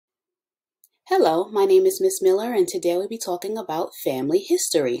Hello, my name is Miss Miller, and today we'll be talking about family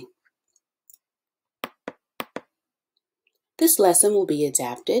history. This lesson will be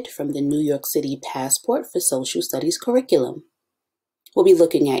adapted from the New York City Passport for Social Studies curriculum. We'll be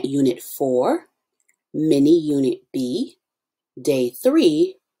looking at Unit 4, Mini Unit B, Day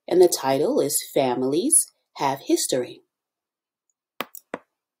 3, and the title is Families Have History.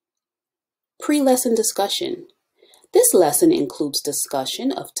 Pre-lesson discussion. This lesson includes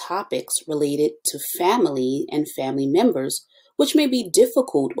discussion of topics related to family and family members, which may be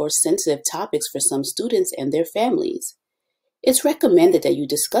difficult or sensitive topics for some students and their families. It's recommended that you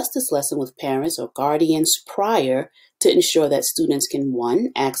discuss this lesson with parents or guardians prior to ensure that students can 1.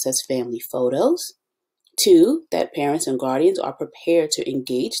 Access family photos, 2. That parents and guardians are prepared to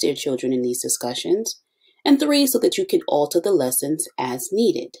engage their children in these discussions, and 3. So that you can alter the lessons as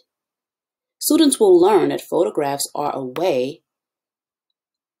needed. Students will learn that photographs are a way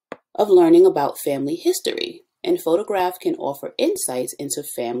of learning about family history, and photographs can offer insights into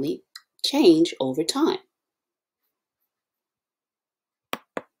family change over time.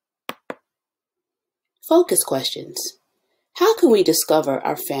 Focus questions. How can we discover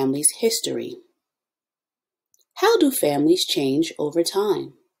our family's history? How do families change over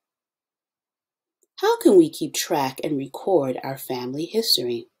time? How can we keep track and record our family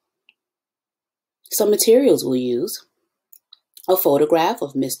history? Some materials we'll use: a photograph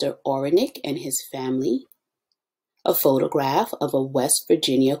of Mr. Orenick and his family, a photograph of a West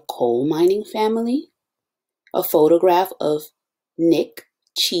Virginia coal mining family, a photograph of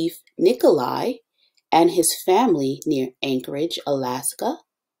Chief Nikolai and his family near Anchorage, Alaska,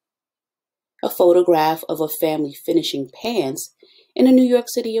 a photograph of a family finishing pants in a New York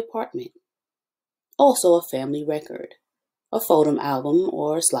City apartment, also a family record, a photo album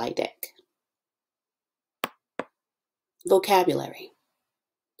or slide deck. Vocabulary.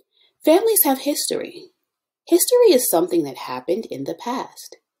 Families have history. History is something that happened in the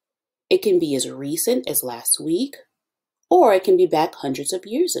past. It can be as recent as last week, or it can be back hundreds of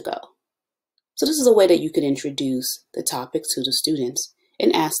years ago. So this is a way that you can introduce the topic to the students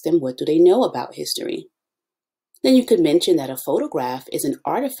and ask them what do they know about history. Then you could mention that a photograph is an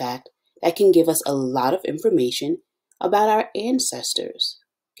artifact that can give us a lot of information about our ancestors.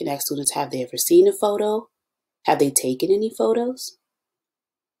 You can ask students, have they ever seen a photo? Have they taken any photos?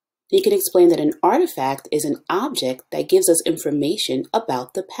 You can explain that an artifact is an object that gives us information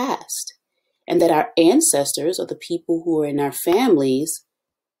about the past, and that our ancestors are the people who are in our families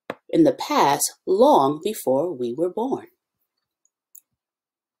in the past long before we were born.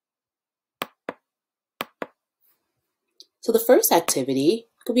 So the first activity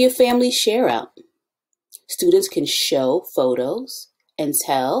could be a family share out. Students can show photos and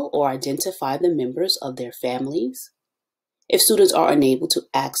tell or identify the members of their families. If students are unable to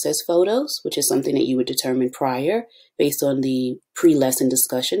access photos, which is something that you would determine prior based on the pre-lesson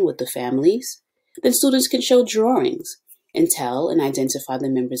discussion with the families, then students can show drawings and tell and identify the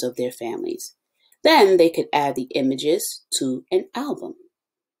members of their families. Then they could add the images to an album.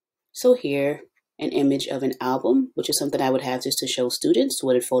 So here, an image of an album, which is something I would have just to show students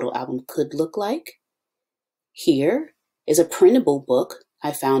what a photo album could look like. Here is a printable book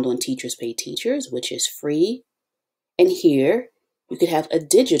I found on Teachers Pay Teachers, which is free. And here you could have a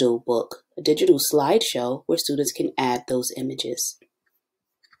digital book, a digital slideshow where students can add those images.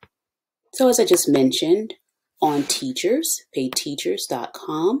 So as I just mentioned, on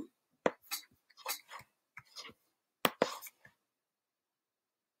teacherspayteachers.com,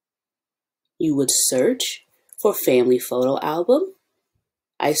 you would search for family photo album.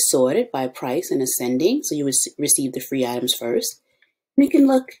 I sorted by price and ascending, so you would receive the free items first. And you can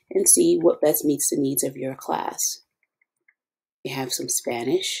look and see what best meets the needs of your class. We have some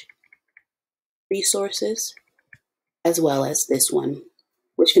Spanish resources, as well as this one,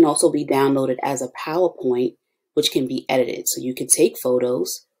 which can also be downloaded as a PowerPoint, which can be edited. So you could take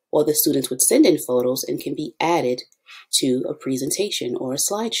photos, or the students would send in photos and can be added to a presentation or a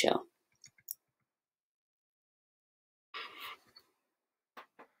slideshow.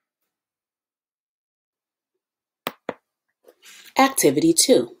 Activity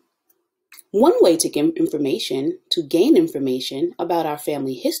 2. One way to gain information about our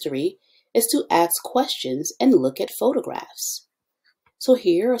family history is to ask questions and look at photographs. So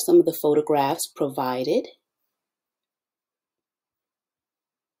here are some of the photographs provided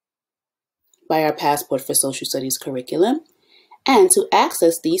by our Passport for Social Studies curriculum. And to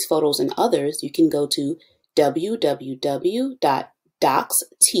access these photos and others, you can go to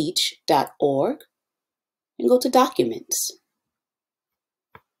www.docsteach.org and go to Documents.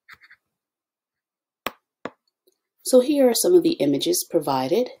 So here are some of the images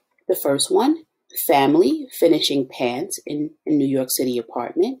provided. The first one, family finishing pants in a New York City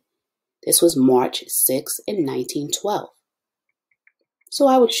apartment. This was March 6 in 1912. So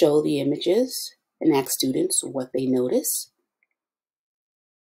I would show the images and ask students what they notice.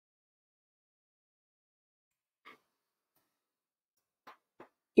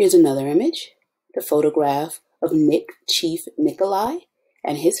 Here's another image, the photograph of Nick Chief Nikolai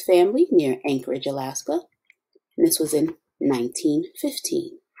and his family near Anchorage, Alaska. And this was in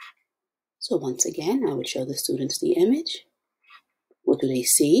 1915. So once again, I would show the students the image. What do they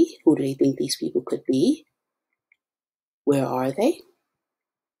see? Who do they think these people could be? Where are they?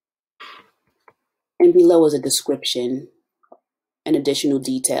 And below is a description and additional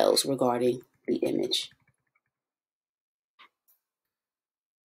details regarding the image.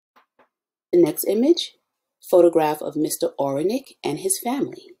 The next image, photograph of Mr. Orenick and his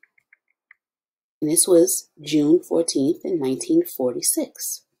family. And this was June 14th in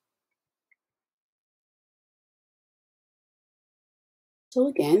 1946. So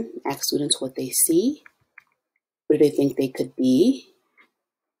again, ask students what they see, where they think they could be.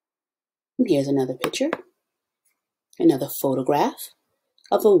 And here's another picture, another photograph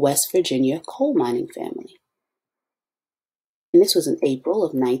of a West Virginia coal mining family. And this was in April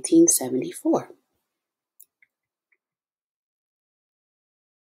of 1974.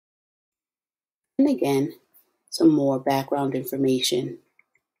 And again, some more background information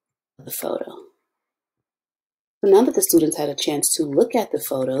of the photo. So now that the students had a chance to look at the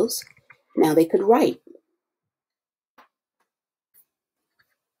photos, now they could write.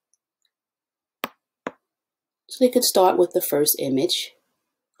 So they could start with the first image.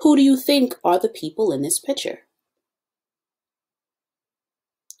 Who do you think are the people in this picture?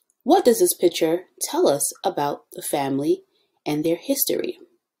 What does this picture tell us about the family and their history?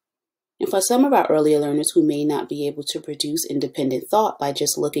 And for some of our earlier learners who may not be able to produce independent thought by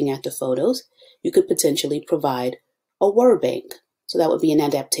just looking at the photos, you could potentially provide a word bank. So that would be an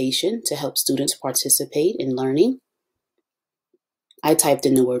adaptation to help students participate in learning. I typed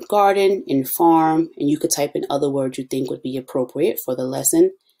in the word garden and farm, and you could type in other words you think would be appropriate for the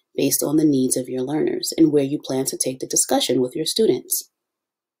lesson based on the needs of your learners and where you plan to take the discussion with your students.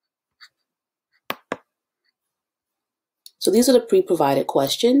 So these are the pre-provided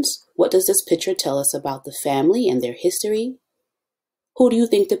questions. What does this picture tell us about the family and their history? Who do you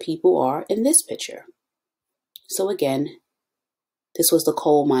think the people are in this picture? So again, this was the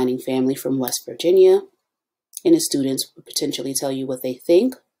coal mining family from West Virginia, and the students would potentially tell you what they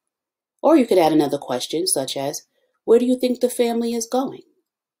think. Or you could add another question such as, where do you think the family is going?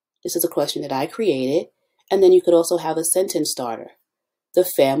 This is a question that I created, and then you could also have a sentence starter. The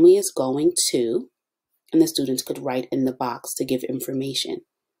family is going to, and the students could write in the box to give information.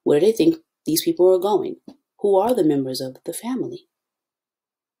 Where do they think these people are going? Who are the members of the family?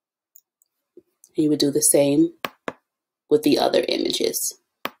 And you would do the same with the other images.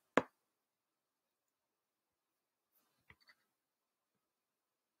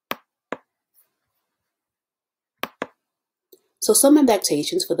 So some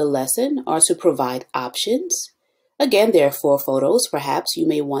adaptations for the lesson are to provide options. Again, there are 4 photos. Perhaps you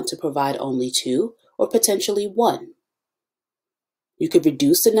may want to provide only 2 or potentially 1. You could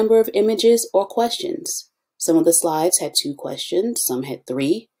reduce the number of images or questions. Some of the slides had 2 questions, some had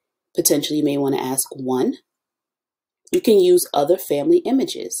 3. Potentially you may want to ask 1. You can use other family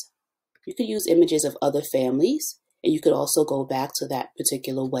images. You could use images of other families, and you could also go back to that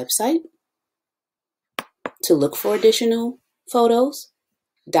particular website to look for additional photos,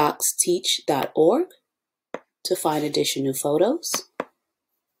 docsteach.org, to find additional photos.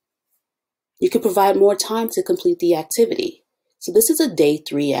 You could provide more time to complete the activity. So this is a day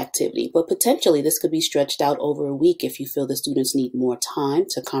 3 activity, but potentially this could be stretched out over a week if you feel the students need more time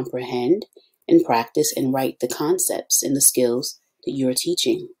to comprehend and practice and write the concepts and the skills that you're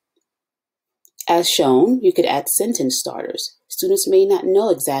teaching. As shown, you could add sentence starters. Students may not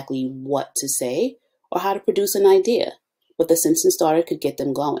know exactly what to say or how to produce an idea, but the sentence starter could get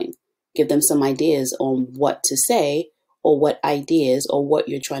them going, give them some ideas on what to say or what ideas or what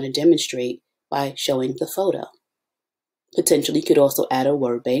you're trying to demonstrate by showing the photo. Potentially, you could also add a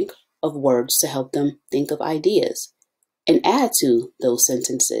word bank of words to help them think of ideas and add to those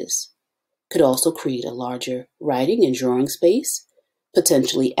sentences. Could also create a larger writing and drawing space,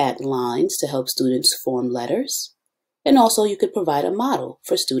 potentially add lines to help students form letters, and also you could provide a model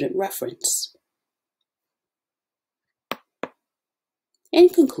for student reference. In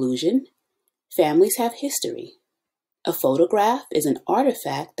conclusion, families have history. A photograph is an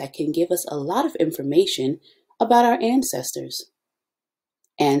artifact that can give us a lot of information about our ancestors.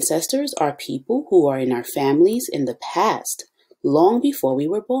 Ancestors are people who are in our families in the past, long before we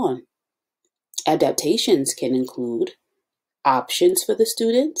were born. Adaptations can include options for the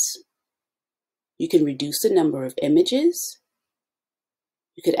students. You can reduce the number of images.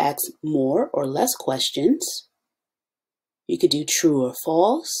 You could ask more or less questions. You could do true or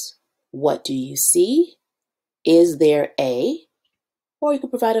false. What do you see? Is there a? Or you could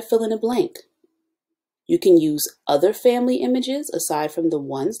provide a fill in the blank. You can use other family images aside from the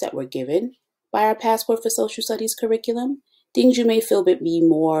ones that were given by our Passport for Social Studies curriculum, things you may feel would be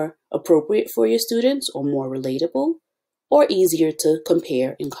more appropriate for your students or more relatable or easier to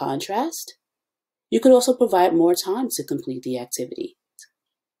compare and contrast. You could also provide more time to complete the activity.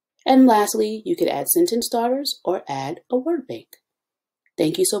 And lastly, you could add sentence starters or add a word bank.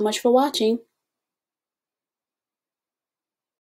 Thank you so much for watching.